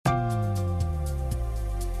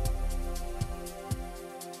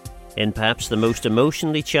In perhaps the most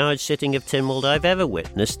emotionally charged sitting of Tynwald I've ever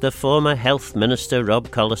witnessed, the former Health Minister Rob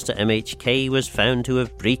Callister MHK was found to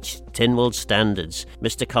have breached Tynwald standards.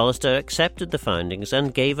 Mr Callister accepted the findings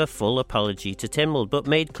and gave a full apology to Tynwald, but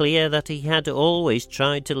made clear that he had always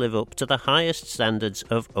tried to live up to the highest standards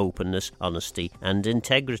of openness, honesty and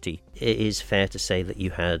integrity. It is fair to say that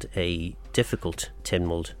you had a difficult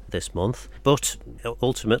Tynwald this month, but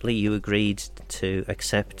ultimately you agreed to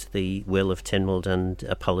accept the will of Tynwald and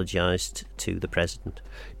apologised to the President.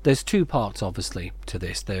 There's two parts, obviously, to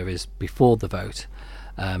this. There is before the vote,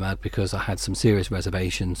 because I had some serious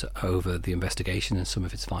reservations over the investigation and some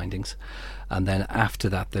of its findings, and then after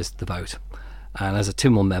that there's the vote. And as a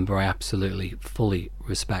Tynwald member, I absolutely fully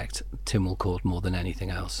respect Tynwald Court more than anything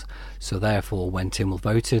else. So therefore, when Tynwald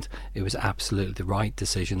voted, it was absolutely the right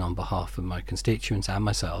decision on behalf of my constituents and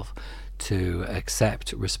myself to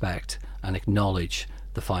accept, respect and acknowledge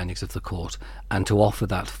the findings of the court and to offer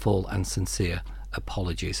that full and sincere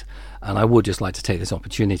apologies. And I would just like to take this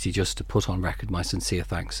opportunity just to put on record my sincere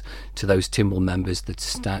thanks to those Tynwald members that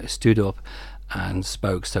stood up and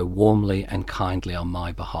spoke so warmly and kindly on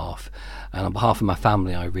my behalf. And on behalf of my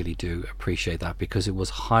family, I really do appreciate that, because it was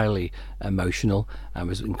highly emotional and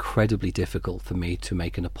was incredibly difficult for me to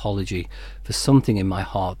make an apology for something in my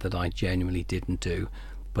heart that I genuinely didn't do.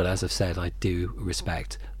 But as I've said, I do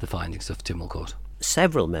respect the findings of Tynwald Court.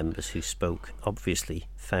 Several members who spoke obviously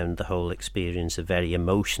found the whole experience a very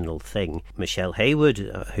emotional thing. Michelle Hayward,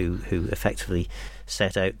 who effectively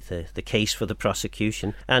set out the case for the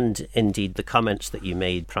prosecution, and indeed the comments that you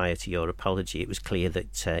made prior to your apology, it was clear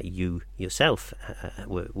that you yourself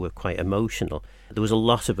were quite emotional. There was a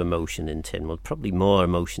lot of emotion in Tynwald, probably more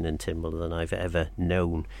emotion in Tynwald than I've ever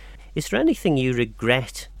known. Is there anything you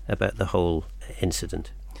regret about the whole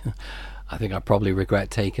incident? I think I probably regret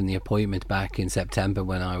taking the appointment back in September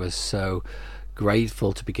when I was so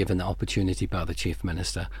grateful to be given the opportunity by the Chief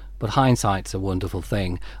Minister. But hindsight's a wonderful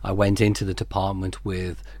thing. I went into the department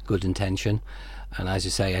with good intention, and as you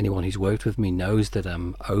say, anyone who's worked with me knows that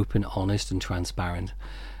I'm open, honest and transparent.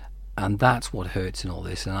 And that's what hurts in all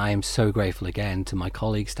this. And I am so grateful again to my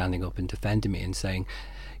colleagues standing up and defending me and saying,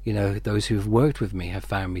 you know, those who've worked with me have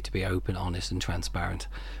found me to be open, honest and transparent.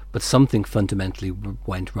 But something fundamentally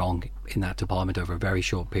went wrong in that department over a very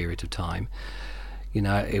short period of time. You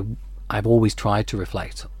know, I've always tried to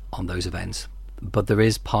reflect on those events, but there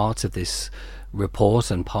is parts of this report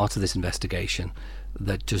and parts of this investigation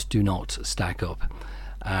that just do not stack up.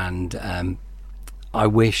 And I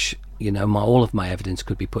wish, you know, all of my evidence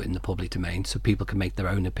could be put in the public domain so people can make their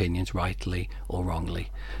own opinions rightly or wrongly.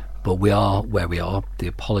 But we are where we are. The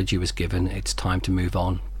apology was given. It's time to move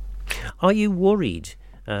on. Are you worried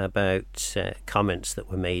about comments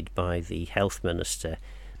that were made by the Health Minister?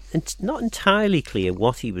 It's not entirely clear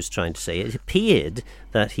what he was trying to say. It appeared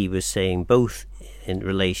that he was saying both in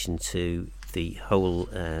relation to the whole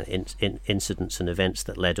incidents and events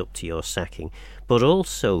that led up to your sacking, but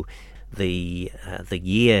also the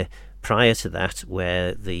year prior to that,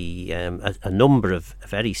 where a number of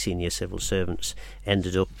very senior civil servants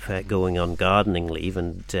ended up going on gardening leave,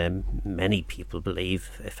 and many people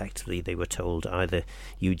believe effectively they were told either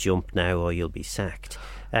you jump now or you'll be sacked.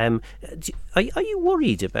 Are you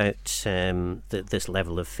worried about this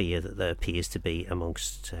level of fear that there appears to be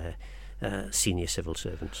amongst senior civil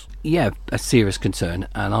servants? Yeah, a serious concern,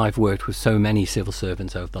 and I've worked with so many civil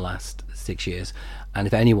servants over the last 6 years, and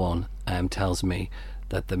if anyone tells me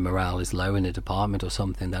that the morale is low in a department or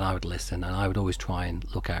something, then I would listen, and I would always try and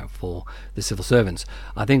look out for the civil servants.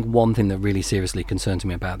 I think one thing that really seriously concerns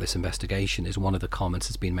me about this investigation is one of the comments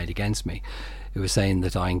that's been made against me. It was saying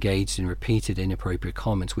that I engaged in repeated inappropriate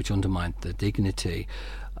comments which undermined the dignity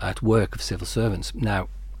at work of civil servants. Now,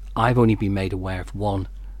 I've only been made aware of one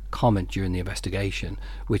comment during the investigation,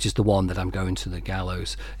 which is the one that I'm going to the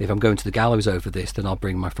gallows. If I'm going to the gallows over this, then I'll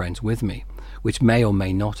bring my friends with me, which may or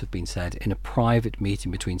may not have been said in a private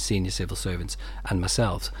meeting between senior civil servants and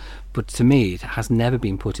myself. But to me, it has never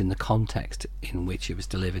been put in the context in which it was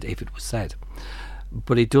delivered, if it was said.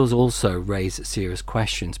 But it does also raise serious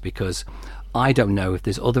questions, because I don't know if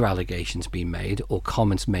there's other allegations being made or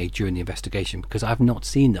comments made during the investigation, because I've not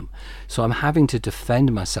seen them. So I'm having to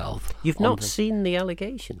defend myself. You've not seen the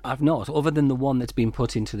allegation? I've not, other than the one that's been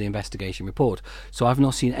put into the investigation report. So I've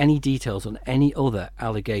not seen any details on any other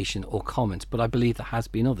allegation or comments, but I believe there has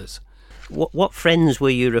been others. What friends were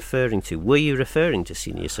you referring to? Were you referring to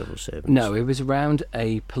senior civil servants? No, it was around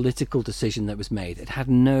a political decision that was made. It had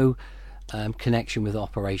no connection with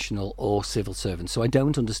operational or civil servants. So I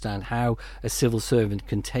don't understand how a civil servant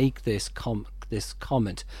can take this this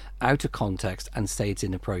comment out of context and say it's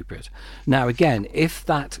inappropriate. Now, again, if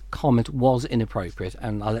that comment was inappropriate,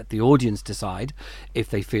 and I'll let the audience decide if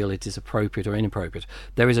they feel it is appropriate or inappropriate,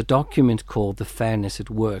 there is a document called the Fairness at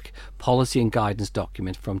Work Policy and Guidance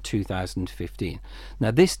Document from 2015.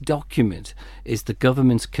 Now, this document is the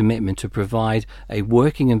government's commitment to provide a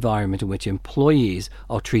working environment in which employees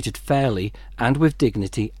are treated fairly and with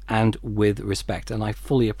dignity and with respect, and I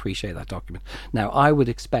fully appreciate that document. Now, I would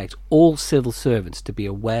expect all civil servants to be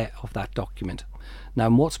aware of that document. Now,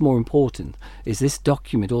 what's more important is this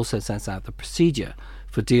document also sets out the procedure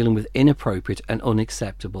for dealing with inappropriate and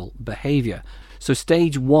unacceptable behaviour. So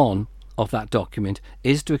stage 1 of that document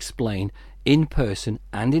is to explain in person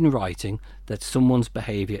and in writing that someone's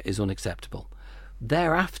behaviour is unacceptable.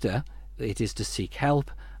 Thereafter, it is to seek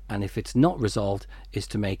help, and if it's not resolved, is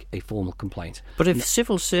to make a formal complaint. But if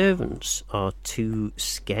civil servants are too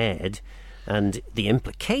scared, and the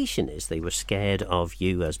implication is they were scared of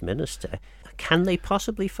you as minister, can they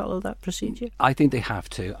possibly follow that procedure? I think they have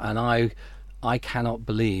to, and I cannot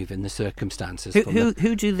believe in the circumstances.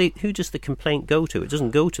 Who does the complaint go to? It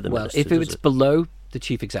doesn't go to the minister. Well, if it's below the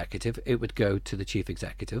chief executive, it would go to the chief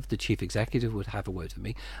executive. The chief executive would have a word with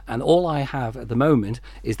me, and all I have at the moment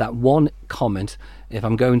is that one comment: if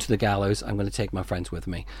I'm going to the gallows, I'm going to take my friends with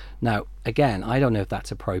me. Now, again, I don't know if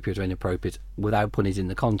that's appropriate or inappropriate without putting it in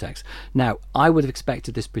the context. Now, I would have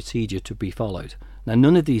expected this procedure to be followed. Now,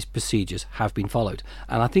 none of these procedures have been followed,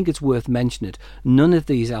 and I think it's worth mentioning none of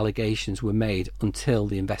these allegations were made until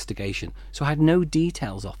the investigation, so I had no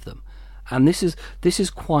details of them. And this is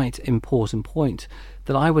quite an important point,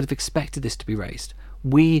 that I would have expected this to be raised.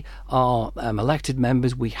 We are elected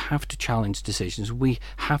members. We have to challenge decisions. We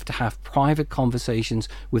have to have private conversations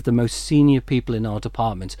with the most senior people in our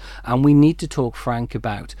department, and we need to talk frank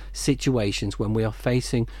about situations when we are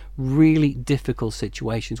facing really difficult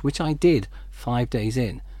situations, which I did 5 days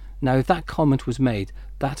in. Now, if that comment was made,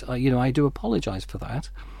 that I do apologise for that.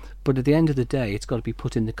 But at the end of the day, it's got to be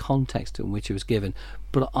put in the context in which it was given.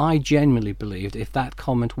 But I genuinely believed if that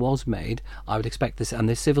comment was made, I would expect this, and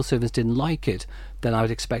the civil servants didn't like it, then I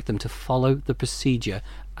would expect them to follow the procedure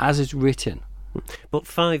as it's written. But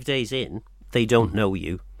 5 days in, they don't know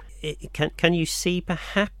you. Can you see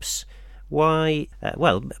perhaps why,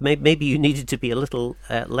 maybe you needed to be a little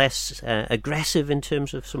less aggressive in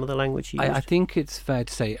terms of some of the language you used? I think it's fair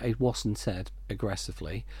to say it wasn't said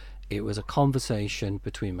aggressively. It was a conversation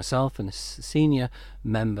between myself and a senior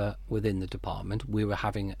member within the department. We were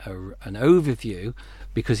having an overview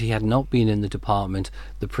because he had not been in the department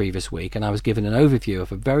the previous week, and I was given an overview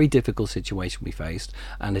of a very difficult situation we faced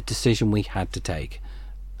and a decision we had to take.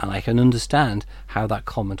 And I can understand how that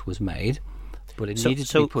comment was made, but it needed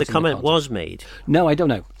to be put in the context. So the comment was made? No, I don't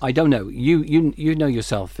know. You know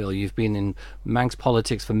yourself, Phil. You've been in Manx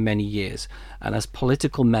politics for many years, and as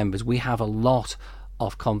political members, we have a lot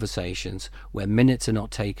of conversations where minutes are not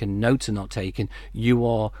taken, notes are not taken. You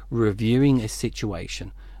are reviewing a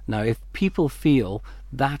situation. Now, if people feel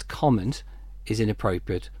that comment is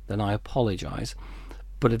inappropriate, then I apologise.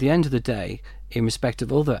 But at the end of the day, in respect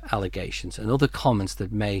of other allegations and other comments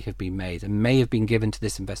that may have been made and may have been given to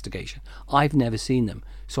this investigation, I've never seen them.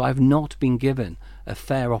 So I've not been given a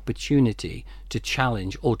fair opportunity to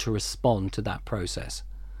challenge or to respond to that process.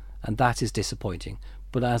 And that is disappointing.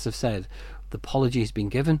 But as I've said, the apology has been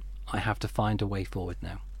given. I have to find a way forward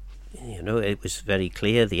now. It was very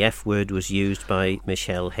clear the F word was used by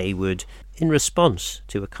Michelle Haywood in response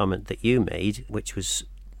to a comment that you made, which was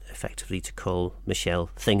effectively to call Michelle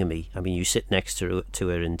Thingamy. I mean, you sit next to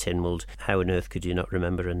her in Tynwald. How on earth could you not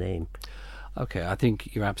remember her name? Okay, I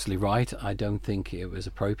think you're absolutely right. I don't think it was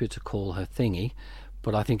appropriate to call her Thingy,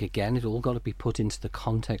 but I think, again, it all got to be put into the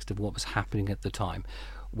context of what was happening at the time.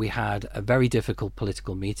 We had a very difficult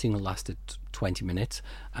political meeting that lasted 20 minutes,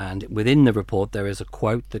 and within the report there is a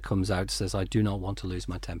quote that comes out that says, "I do not want to lose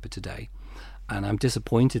my temper today." And I'm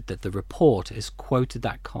disappointed that the report has quoted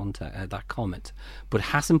that comment, but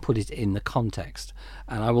hasn't put it in the context.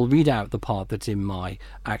 And I will read out the part that's in my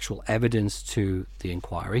actual evidence to the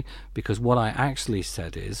inquiry, because what I actually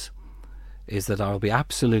said is that I will be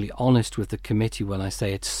absolutely honest with the committee when I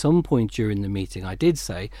say at some point during the meeting I did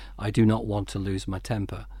say I do not want to lose my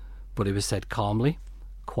temper, but it was said calmly,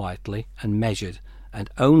 quietly and measured, and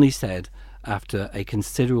only said after a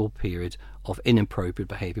considerable period of inappropriate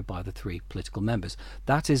behaviour by the 3 political members.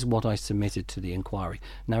 That is what I submitted to the inquiry.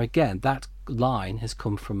 Now again, that line has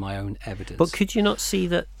come from my own evidence. But could you not see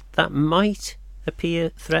that might appear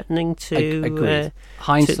threatening Agreed.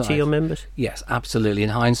 To your members? Yes, absolutely. In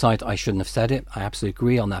hindsight, I shouldn't have said it. I absolutely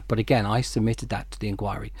agree on that. But again, I submitted that to the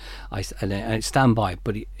inquiry. And I stand by.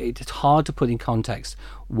 But it's hard to put in context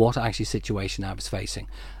what actually situation I was facing.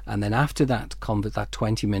 And then after that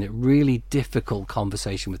 20-minute really difficult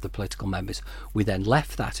conversation with the political members, we then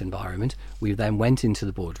left that environment. We then went into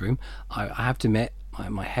the boardroom. I have to admit,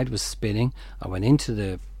 my head was spinning. I went into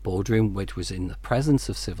the boardroom, which was in the presence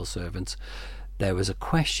of civil servants. There was a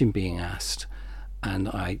question being asked, and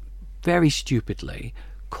I very stupidly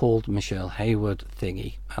called Michelle Hayward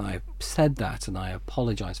thingy, and I said that, and I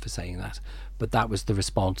apologise for saying that, but that was the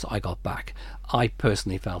response I got back. I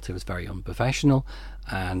personally felt it was very unprofessional,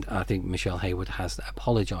 and I think Michelle Hayward has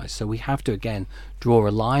apologised. So we have to again draw a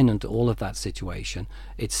line under all of that situation.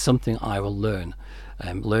 It's something I will learn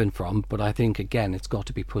from, but I think again it's got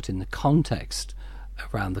to be put in the context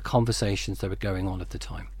around the conversations that were going on at the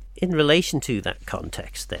time. In relation to that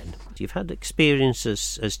context then, you've had experience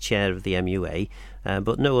as chair of the MUA,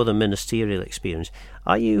 but no other ministerial experience.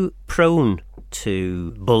 Are you prone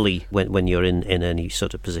to bully when you're in any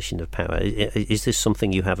sort of position of power? Is this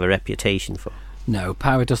something you have a reputation for? No,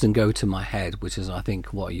 power doesn't go to my head, which is, I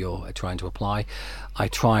think, what you're trying to apply. I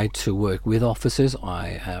try to work with officers.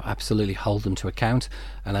 I absolutely hold them to account.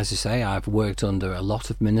 And as you say, I've worked under a lot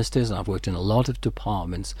of ministers, and I've worked in a lot of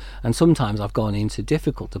departments. And sometimes I've gone into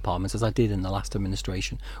difficult departments, as I did in the last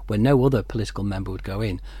administration, where no other political member would go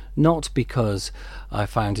in. Not because I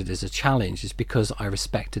found it as a challenge, it's because I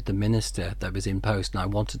respected the minister that was in post and I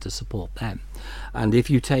wanted to support them. And if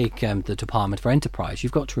you take the Department for Enterprise,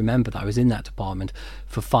 you've got to remember that I was in that department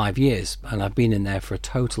for 5 years, and I've been in there for a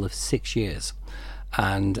total of 6 years.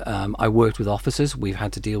 And I worked with officers. We've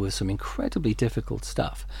had to deal with some incredibly difficult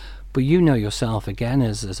stuff. But you know yourself, again,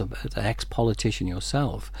 as an ex-politician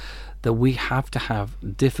yourself, that we have to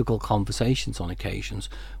have difficult conversations on occasions.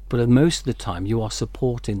 But most of the time, you are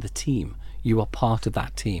supporting the team. You are part of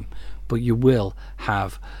that team. But you will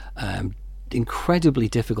have incredibly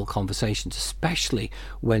difficult conversations, especially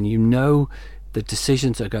when you know the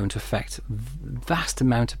decisions are going to affect vast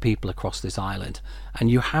amount of people across this island, and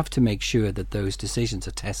you have to make sure that those decisions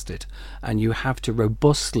are tested, and you have to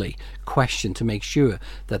robustly question to make sure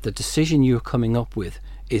that the decision you're coming up with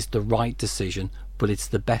is the right decision, but it's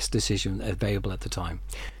the best decision available at the time.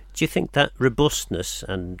 Do you think that robustness,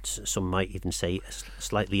 and some might even say a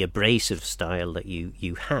slightly abrasive style that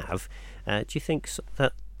you have, do you think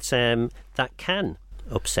that that can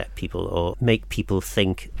upset people or make people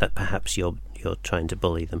think that perhaps you're trying to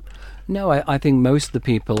bully them? No, I think most of the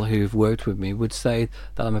people who've worked with me would say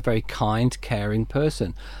that I'm a very kind, caring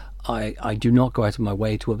person. I do not go out of my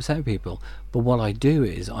way to upset people, but what I do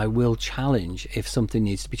is I will challenge if something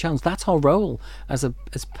needs to be challenged. That's our role as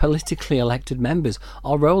politically elected members.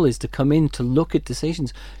 Our role is to come in, to look at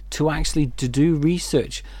decisions, to do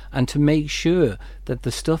research, and to make sure that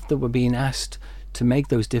the stuff that we're being asked to make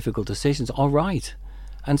those difficult decisions are right.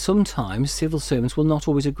 And sometimes civil servants will not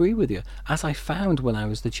always agree with you, as I found when I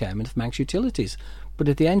was the chairman of Manx Utilities. But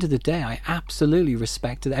at the end of the day, I absolutely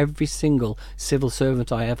respected every single civil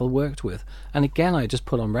servant I ever worked with. And again, I just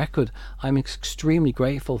put on record, I'm extremely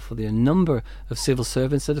grateful for the number of civil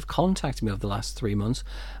servants that have contacted me over the last 3 months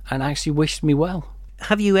and actually wished me well.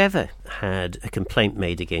 Have you ever had a complaint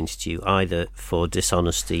made against you, either for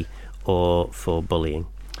dishonesty or for bullying?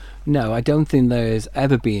 No, I don't think there's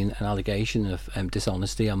ever been an allegation of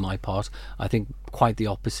dishonesty on my part. I think quite the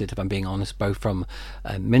opposite, if I'm being honest, both from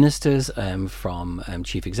ministers, from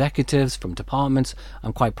chief executives, from departments.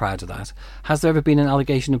 I'm quite proud of that. Has there ever been an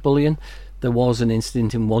allegation of bullying? There was an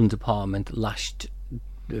incident in one department last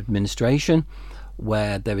administration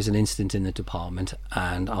where there was an incident in the department,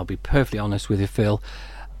 and I'll be perfectly honest with you, Phil,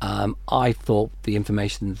 I thought the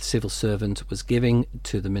information the civil servant was giving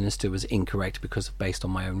to the minister was incorrect based on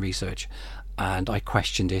my own research, and I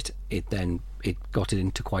questioned it. It got it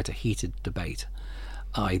into quite a heated debate.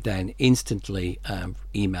 I then instantly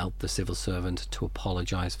emailed the civil servant to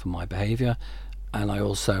apologise for my behaviour, and I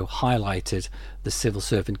also highlighted the civil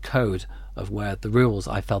servant code of where the rules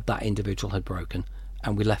I felt that individual had broken,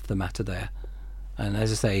 and we left the matter there. And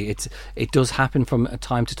as I say, it does happen from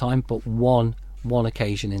time to time, but one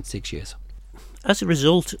occasion in 6 years. As a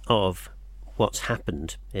result of what's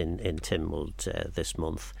happened in Tynwald this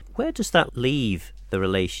month, where does that leave the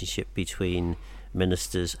relationship between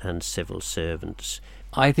ministers and civil servants?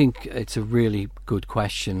 I think it's a really good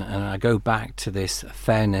question, and I go back to this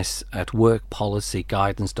fairness at work policy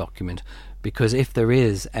guidance document, because if there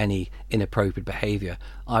is any inappropriate behaviour,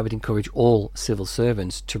 I would encourage all civil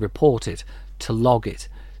servants to report it, to log it,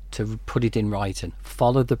 to put it in writing,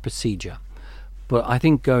 follow the procedure. But I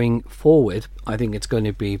think going forward, I think it's going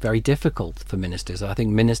to be very difficult for ministers. I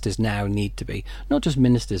think ministers now need to be, not just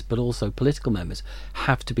ministers, but also political members,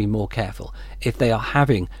 have to be more careful. If they are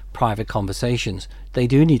having private conversations, they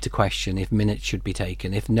do need to question if minutes should be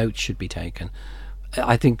taken, if notes should be taken.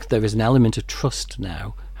 I think there is an element of trust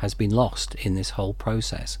now has been lost in this whole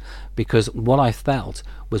process, because what I felt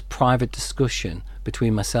was private discussion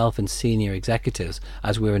between myself and senior executives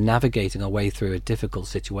as we were navigating our way through a difficult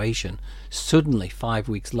situation. Suddenly, 5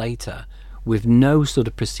 weeks later, with no sort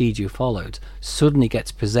of procedure followed, suddenly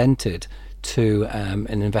gets presented to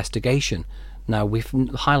an investigation. Now, we've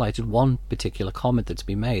highlighted one particular comment that's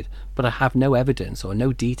been made, but I have no evidence or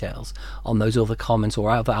no details on those other comments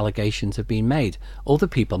or other allegations have been made. Other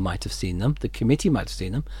people might have seen them, the committee might have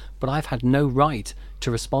seen them, but I've had no right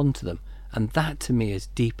to respond to them. And that, to me, is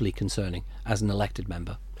deeply concerning as an elected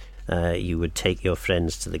member. You would take your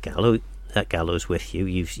friends to the gallows with you.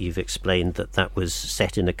 You've explained that was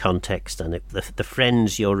set in a context, and the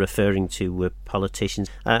friends you're referring to were politicians.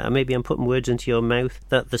 Maybe I'm putting words into your mouth,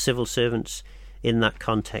 that the civil servants in that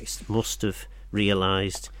context must have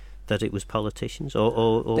realised that it was politicians,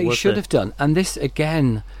 or they should have done. And this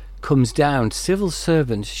again comes down, civil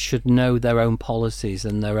servants should know their own policies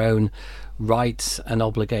and their own rights and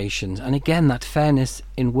obligations. And again, that fairness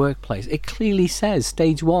in workplace, it clearly says,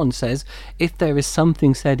 stage 1 says, if there is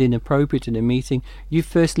something said inappropriate in a meeting, you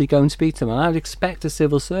firstly go and speak to them. And I would expect a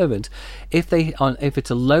civil servant, if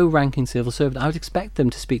it's a low-ranking civil servant, I would expect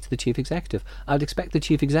them to speak to the chief executive. I would expect the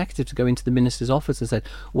chief executive to go into the minister's office and say,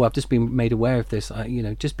 well, I've just been made aware of this,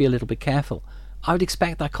 just be a little bit careful. I would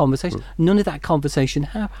expect that conversation. None of that conversation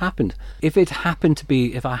happened. If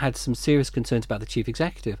I had some serious concerns about the chief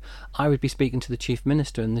executive, I would be speaking to the chief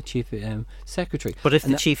minister and the chief secretary. But if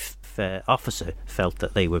the chief officer felt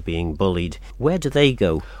that they were being bullied, where do they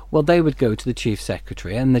go? Well, they would go to the chief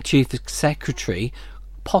secretary, and the chief secretary,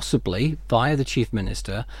 possibly via the chief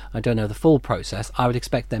minister, I don't know the full process, I would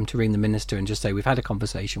expect them to ring the minister and just say, we've had a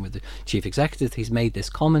conversation with the chief executive, he's made this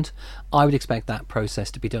comment. I would expect that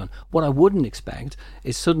process to be done. What I wouldn't expect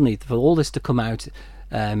is suddenly for all this to come out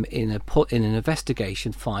in an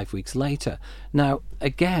investigation 5 weeks later. Now,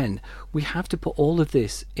 again, we have to put all of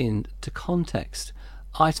this into context.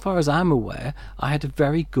 As far as I'm aware, I had a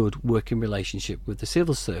very good working relationship with the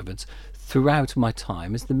civil servants throughout my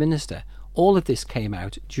time as the minister. All of this came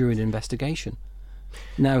out during an investigation.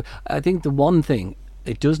 Now, I think the one thing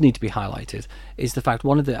it does need to be highlighted is the fact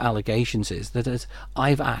one of the allegations is that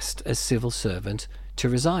I've asked a civil servant to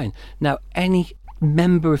resign. Now, any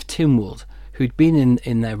member of Tynwald who'd been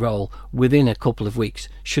in their role within a couple of weeks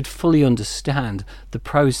should fully understand the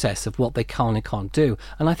process of what they can and can't do.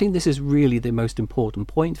 And I think this is really the most important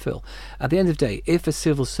point, Phil. At the end of the day, if a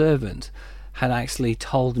civil servant had actually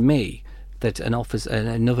told me that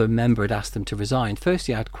another member had asked them to resign,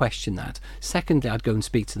 firstly, I'd question that. Secondly, I'd go and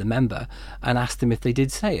speak to the member and ask them if they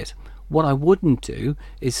did say it. What I wouldn't do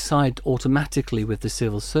is side automatically with the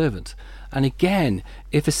civil servant. And again,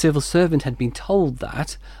 if a civil servant had been told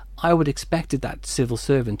that, I would have expected that civil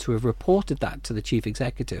servant to have reported that to the chief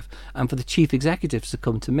executive and for the chief executive to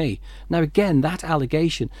come to me. Now, again, that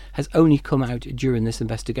allegation has only come out during this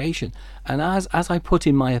investigation. And as I put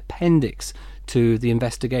in my appendix to the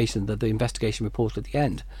investigation, the investigation report at the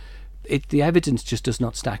end, the evidence just does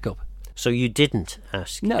not stack up. So you didn't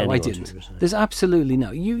ask? No, I didn't. There's absolutely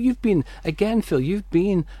no. You've been, again, Phil, you've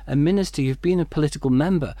been a minister, you've been a political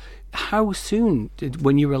member. How soon,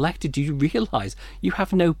 when you were elected, do you realise you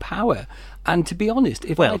have no power? And to be honest,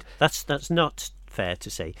 that's not fair to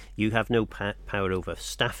say. You have no power over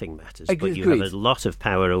staffing matters, but you have a lot of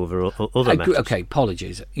power over other matters. Okay,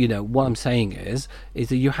 apologies. What I'm saying is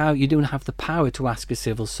that you don't have the power to ask a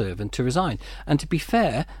civil servant to resign. And to be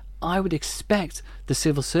fair, I would expect the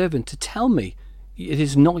civil servant to tell me it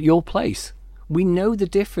is not your place. We know the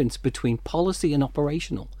difference between policy and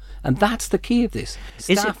operational, and that's the key of this.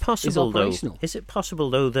 Is it possible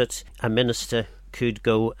though that a minister could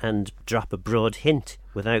go and drop a broad hint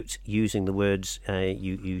without using the words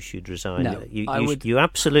you should resign? No, you're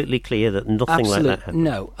absolutely clear that nothing like that happened.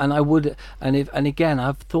 No, and I would, and again,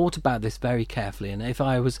 I've thought about this very carefully. And if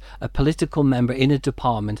I was a political member in a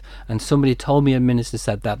department and somebody told me a minister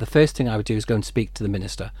said that, the first thing I would do is go and speak to the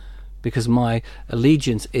minister, because my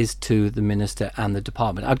allegiance is to the minister and the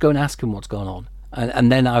department. I'd go and ask him what's going on.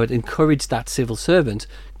 And then I would encourage that civil servant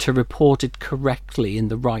to report it correctly in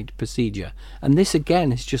the right procedure. And this,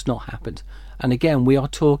 again, has just not happened. And again, we are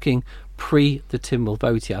talking pre the Tynwald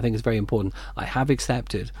vote here. I think it's very important. I have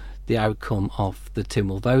accepted the outcome of the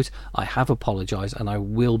Tynwald vote. I have apologised and I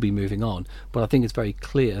will be moving on. But I think it's very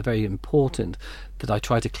clear, very important that I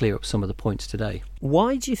try to clear up some of the points today.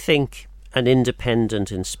 Why do you think an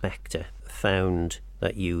independent inspector found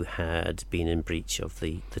that you had been in breach of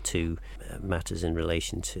the two matters in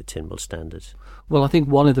relation to Tynwald standards? Well, I think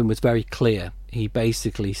one of them was very clear. He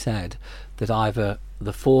basically said that either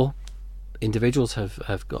the four individuals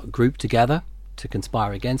have got grouped together to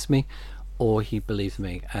conspire against me, or he believes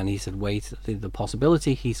me. And he said, wait, the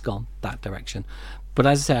possibility, he's gone that direction. But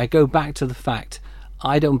as I say, I go back to the fact,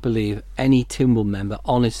 I don't believe any Tynwald member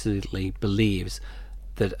honestly believes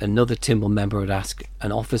that another Tynwald member would ask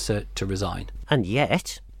an officer to resign. And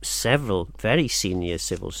yet, several very senior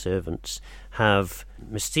civil servants have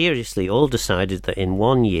mysteriously all decided that in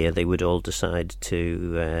 1 year they would all decide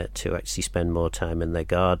to actually spend more time in their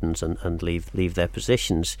gardens and leave their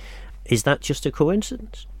positions. Is that just a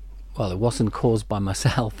coincidence? Well, it wasn't caused by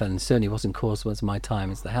myself, and certainly wasn't caused by my time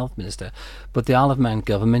as the health minister. But the Isle of Man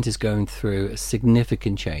government is going through a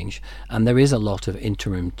significant change, and there is a lot of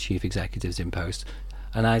interim chief executives in post.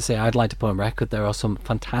 And I say, I'd like to put on record, there are some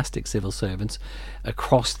fantastic civil servants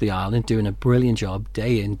across the island doing a brilliant job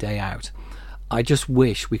day in, day out. I just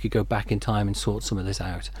wish we could go back in time and sort some of this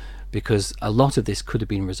out, because a lot of this could have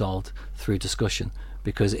been resolved through discussion.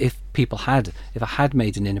 Because if I had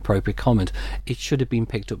made an inappropriate comment, it should have been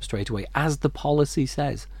picked up straight away, as the policy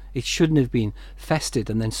says. It shouldn't have been festered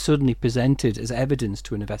and then suddenly presented as evidence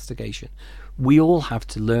to an investigation. We all have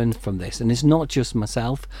to learn from this, and it's not just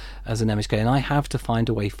myself as an MSK, and I have to find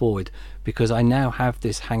a way forward, because I now have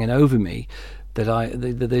this hanging over me that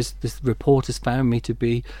this report has found me to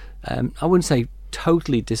be, I wouldn't say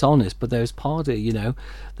totally dishonest, but there is part of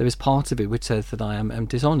it which says that I am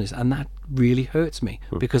dishonest, and that really hurts me,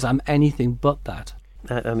 because I'm anything but that.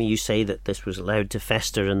 I mean, you say that this was allowed to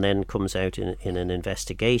fester and then comes out in an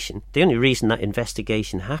investigation. The only reason that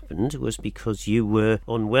investigation happened was because you were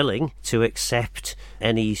unwilling to accept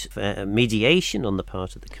any mediation on the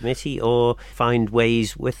part of the committee or find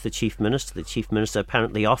ways with the Chief Minister. The Chief Minister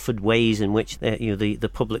apparently offered ways in which the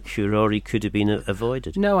public furore could have been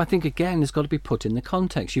avoided. No, I think, again, it's got to be put in the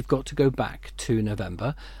context. You've got to go back to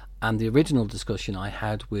November. And the original discussion I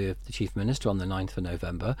had with the Chief Minister on the 9th of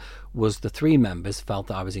November was the three members felt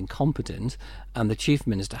that I was incompetent, and the Chief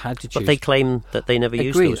Minister had to choose. But they claim that they never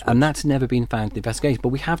used those words. And that's never been found in the investigation. But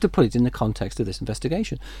we have to put it in the context of this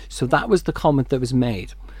investigation. So that was the comment that was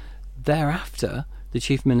made. Thereafter, the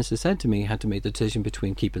Chief Minister said to me he had to make the decision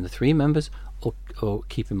between keeping the three members or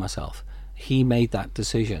keeping myself. He made that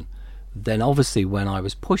decision. Then obviously when I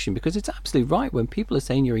was pushing, because it's absolutely right, when people are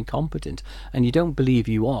saying you're incompetent and you don't believe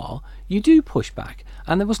you are, you do push back.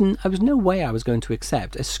 And there was no way I was going to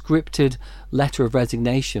accept a scripted letter of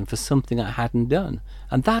resignation for something I hadn't done.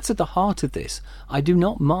 And that's at the heart of this. I do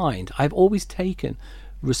not mind. I've always taken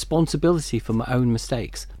responsibility for my own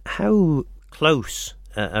mistakes. How close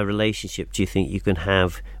a relationship do you think you can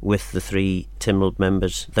have with the three Tynwald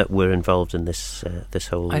members that were involved in this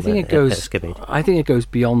whole escapade? I think it goes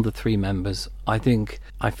beyond the three members. I think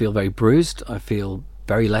I feel very bruised. I feel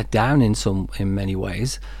very let down in many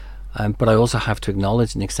ways, but I also have to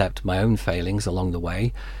acknowledge and accept my own failings along the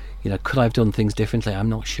way. Could I have done things differently? I'm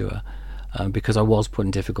not sure. Because I was put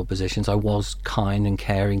in difficult positions. I was kind and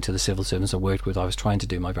caring to the civil servants I worked with. I was trying to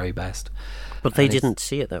do my very best. But they didn't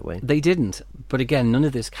see it that way. They didn't. But again, none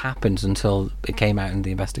of this happened until it came out in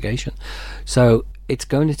the investigation. So it's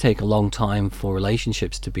going to take a long time for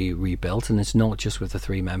relationships to be rebuilt, and it's not just with the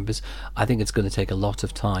three members. I think it's going to take a lot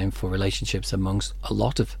of time for relationships amongst a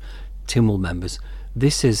lot of Tynwald members.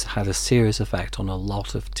 This has had a serious effect on a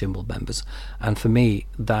lot of Tynwald members, and for me,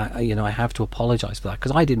 that I have to apologise for that,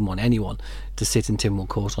 because I didn't want anyone to sit in Tynwald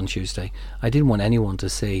Court on Tuesday. I didn't want anyone to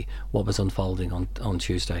see what was unfolding on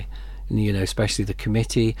Tuesday. Especially the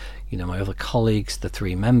committee, my other colleagues, the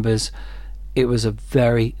three members. It was a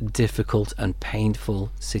very difficult and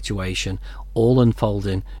painful situation, all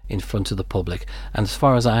unfolding in front of the public. And as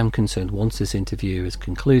far as I am concerned, once this interview is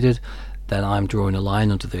concluded, then I'm drawing a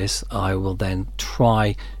line under this. I will then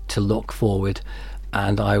try to look forward,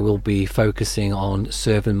 and I will be focusing on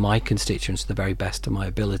serving my constituents to the very best of my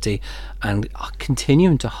ability, and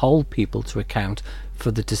continuing to hold people to account for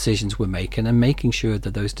the decisions we're making, and making sure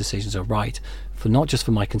that those decisions are right, for not just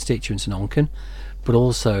for my constituents in Onken, but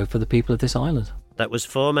also for the people of this island. That was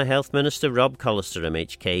former Health Minister Rob Callister,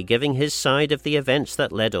 MHK, giving his side of the events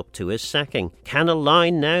that led up to his sacking. Can a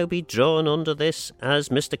line now be drawn under this, as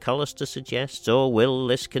Mr Callister suggests, or will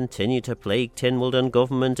this continue to plague Tynwald and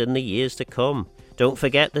government in the years to come? Don't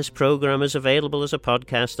forget this programme is available as a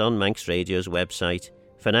podcast on Manx Radio's website.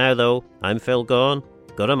 For now, though, I'm Phil Gaughan.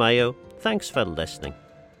 Goramayo. Thanks for listening.